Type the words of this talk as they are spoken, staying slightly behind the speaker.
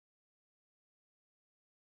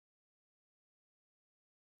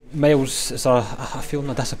Myles, is there a feeling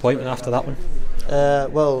of disappointment after that one?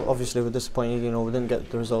 Well, obviously we're disappointed. You know, we didn't get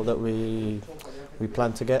the result that we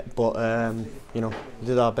planned to get, but you know, we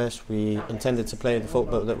did our best. We intended to play the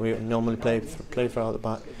football that we normally play throughout the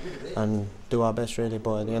back, and do our best really.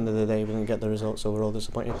 But at the end of the day, we didn't get the result, so we're all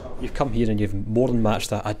disappointed. You've come here and you've more than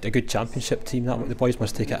matched a good championship team. That the boys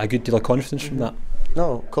must take a good deal of confidence from that.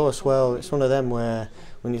 No, of course. Well, it's one of them where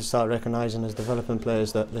we need to start recognising as developing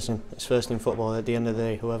players that, listen, it's first in football. At the end of the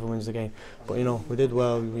day, whoever wins the game. But you know, we did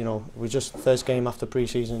well. You know, we just first game after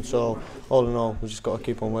pre-season, so all in all, we just got to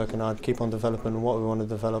keep on working hard, keep on developing what we want to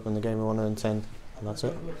develop in the game we want to intend, and that's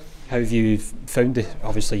it. How have you found it?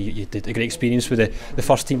 Obviously, you did a great experience with the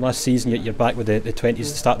first team last season. You're back with the 20s to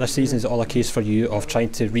start this season. Is it all a case for you of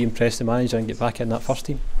trying to re-impress the manager and get back in that first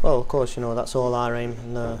team? Well, of course, you know, that's all our aim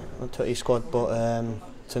in the 20 squad. But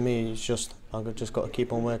to me, it's just I've just got to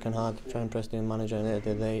keep on working hard, try and impress the manager, and at the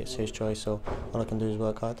end of the day, it's his choice. So all I can do is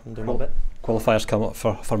work hard and do my bit. Qualifiers come up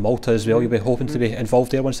for Malta as well. You'll be hoping to be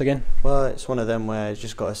involved there once again? Well, it's one of them where you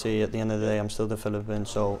just got to see at the end of the day I'm still developing,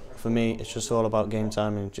 so for me it's just all about game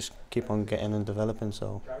time and just keep on getting and developing,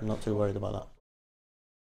 so I'm not too worried about that.